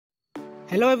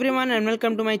Hello everyone and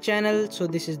welcome to my channel. So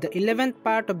this is the 11th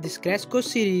part of this crash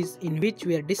course series in which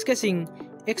we are discussing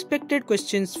expected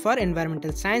questions for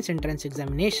environmental science entrance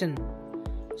examination.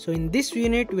 So in this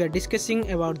unit we are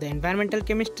discussing about the environmental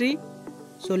chemistry.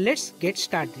 So let's get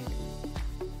started.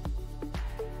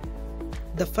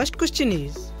 The first question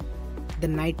is, the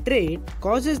nitrate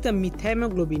causes the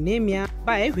methemoglobinemia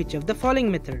by which of the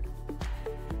following method?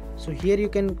 So here you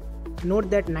can note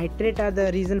that nitrate are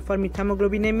the reason for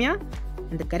methemoglobinemia.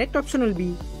 And the correct option will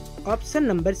be option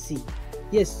number C.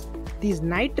 Yes, these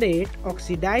nitrate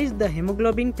oxidize the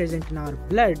hemoglobin present in our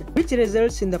blood, which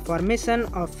results in the formation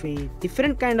of a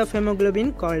different kind of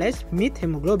hemoglobin called as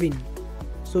methemoglobin.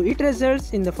 So it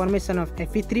results in the formation of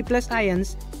Fe3 plus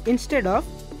ions instead of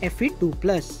Fe2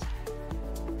 plus.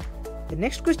 The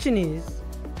next question is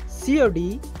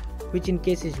COD, which in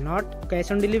case is not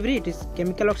cash on delivery, it is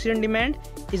chemical oxygen demand,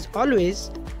 is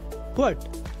always what?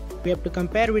 We have to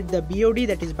compare with the BOD,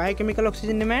 that is biochemical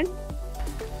oxygen demand.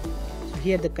 So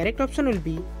here the correct option will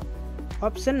be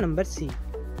option number C.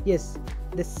 Yes,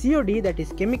 the COD, that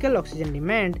is chemical oxygen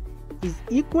demand, is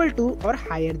equal to or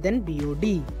higher than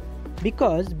BOD,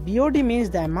 because BOD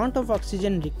means the amount of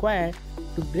oxygen required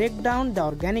to break down the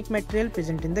organic material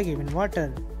present in the given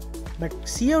water. But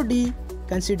COD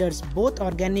considers both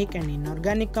organic and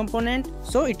inorganic component,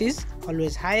 so it is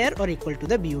always higher or equal to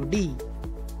the BOD.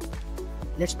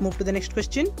 Let's move to the next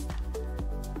question.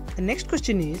 The next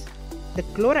question is, the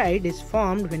chloride is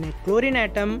formed when a chlorine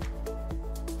atom.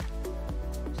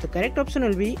 So the correct option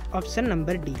will be option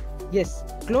number D. Yes,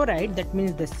 chloride, that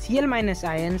means the Cl-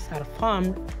 ions are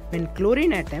formed when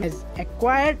chlorine atom has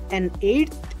acquired an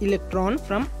 8th electron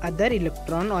from other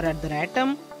electron or other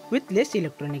atom with less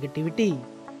electronegativity.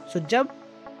 So जब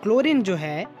chlorine जो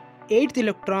है 8th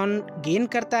electron gain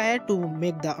करता है to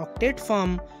make the octet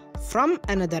form from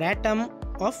another atom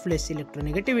of less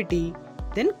electronegativity,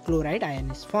 then chloride ion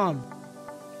is formed.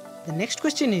 The next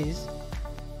question is,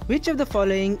 which of the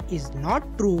following is not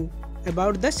true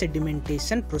about the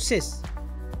sedimentation process?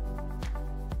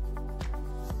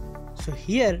 So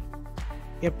here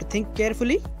you have to think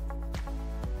carefully.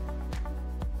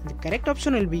 The correct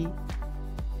option will be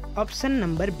option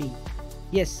number B.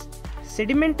 Yes,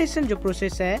 sedimentation जो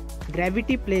process है,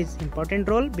 gravity plays important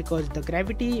role, because the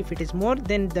gravity, if it is more,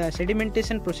 then the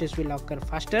sedimentation process will occur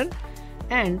faster.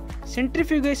 And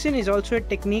centrifugation is also a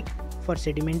technique for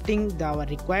sedimenting our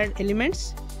required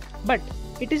elements, but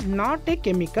it is not a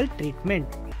chemical treatment,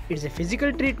 it is a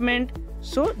physical treatment.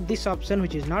 So this option,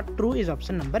 which is not true, is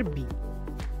option number B.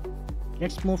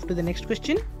 Let's move to the next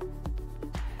question.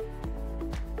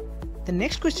 The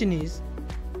next question is,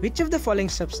 which of the following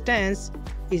substance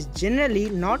is generally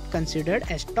not considered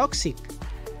as toxic?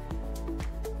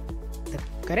 The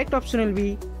correct option will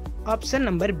be option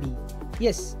number B.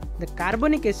 Yes, the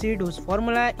carbonic acid, whose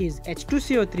formula is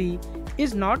H2CO3,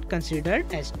 is not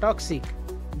considered as toxic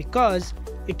because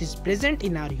it is present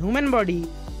in our human body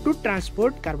to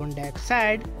transport carbon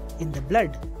dioxide in the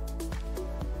blood.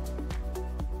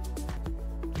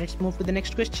 Let's move to the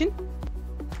next question.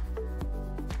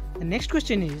 The next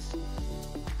question is,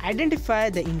 identify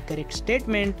the incorrect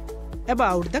statement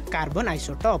about the carbon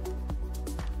isotope.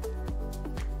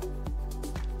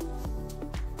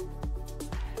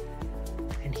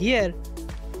 And here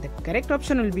the correct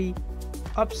option will be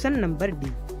option number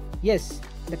D. Yes,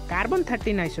 the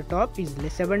carbon-13 isotope is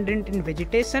less abundant in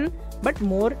vegetation but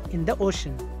more in the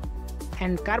ocean.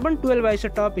 And carbon-12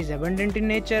 isotope is abundant in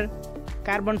nature.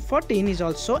 Carbon-14 is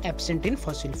also absent in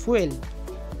fossil fuel.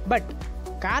 But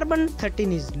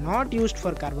carbon-13 is not used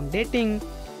for carbon dating.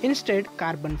 Instead,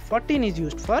 carbon-14 is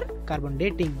used for carbon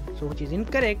dating. So which is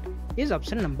incorrect is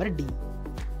option number D.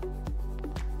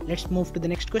 Let's move to the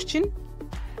next question.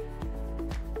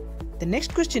 The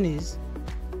next question is,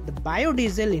 the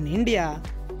biodiesel in India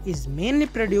is mainly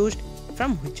produced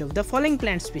from which of the following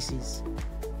plant species?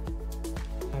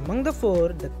 Among the four,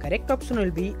 the correct option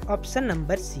will be option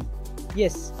number C.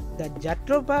 Yes, the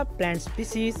Jatropha plant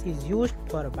species is used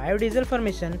for biodiesel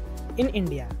formation in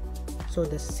India. So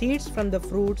the seeds from the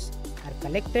fruits are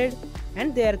collected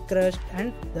and they are crushed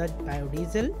and the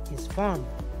biodiesel is formed.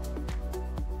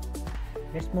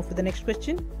 Let's move to the next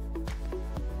question.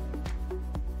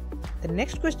 The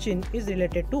next question is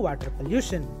related to water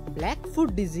pollution.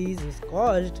 Blackfoot disease is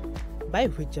caused by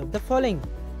which of the following?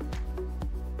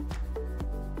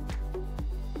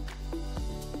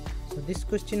 This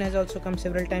question has also come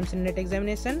several times in NET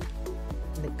examination.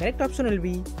 The correct option will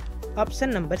be option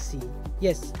number C.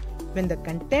 Yes, when the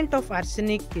content of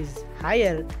arsenic is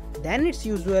higher than its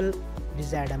usual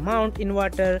desired amount in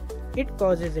water, it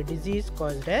causes a disease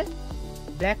called as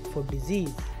Blackfoot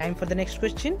disease. Time for the next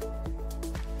question.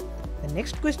 The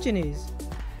next question is,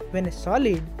 when a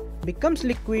solid becomes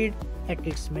liquid at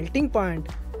its melting point,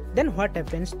 then what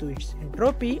happens to its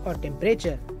entropy or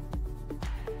temperature?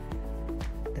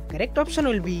 The correct option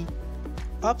will be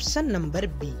option number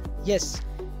B. Yes,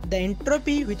 the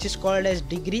entropy, which is called as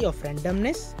degree of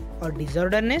randomness or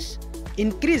disorderness,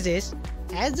 increases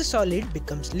as the solid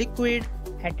becomes liquid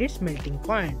at its melting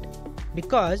point.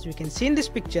 Because we can see in this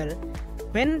picture,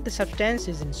 when the substance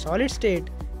is in solid state,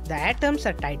 the atoms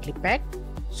are tightly packed,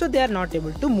 so they are not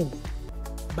able to move.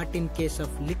 But in case of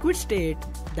liquid state,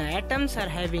 the atoms are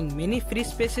having many free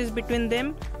spaces between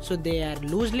them, so they are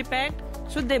loosely packed,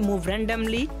 so they move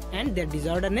randomly and their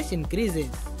disorderness increases.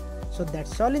 So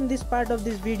that's all in this part of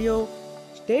this video.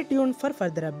 Stay tuned for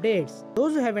further updates.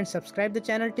 Those who haven't subscribed the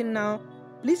channel till now,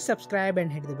 please subscribe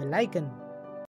and hit the bell icon.